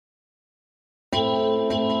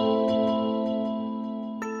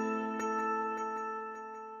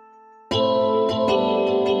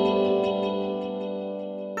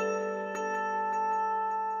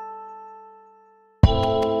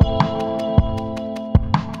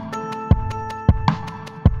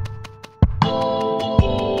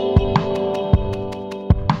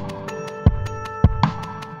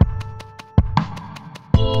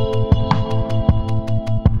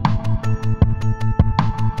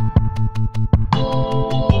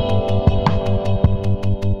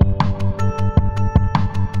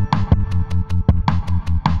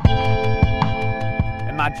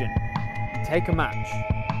take a match,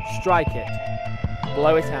 strike it,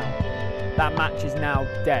 blow it out. That match is now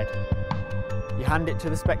dead. You hand it to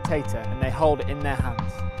the spectator and they hold it in their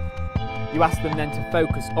hands. You ask them then to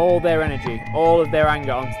focus all their energy, all of their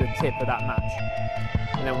anger onto the tip of that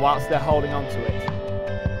match. And then whilst they're holding onto it,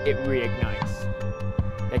 it reignites.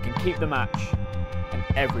 They can keep the match and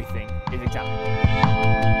everything is exactly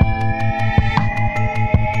normal.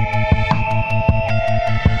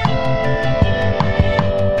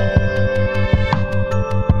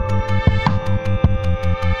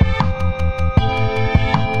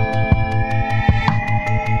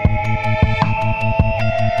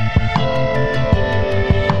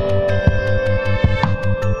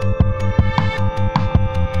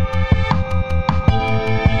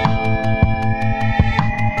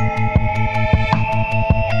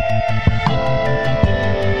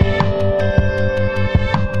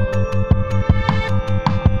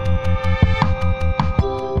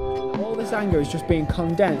 Anger is just being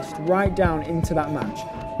condensed right down into that match,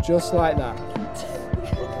 just like that.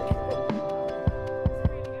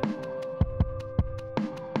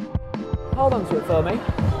 Hold on to it for me.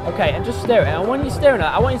 Okay, and just stare at it. And when you're staring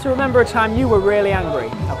at it, I want you to remember a time you were really angry,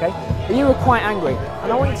 okay? But you were quite angry.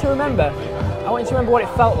 And I want you to remember what it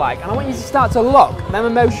felt like. And I want you to start to lock them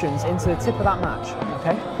emotions into the tip of that match,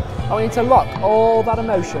 okay? I want you to lock all that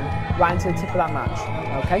emotion right into the tip of that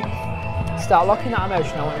match, okay? Start locking that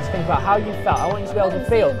emotion. I want you to think about how you felt. I want you to be able to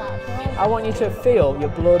feel. I want you to feel your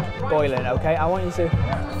blood boiling, okay? I want you to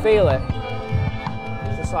feel it.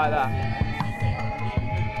 Just like that.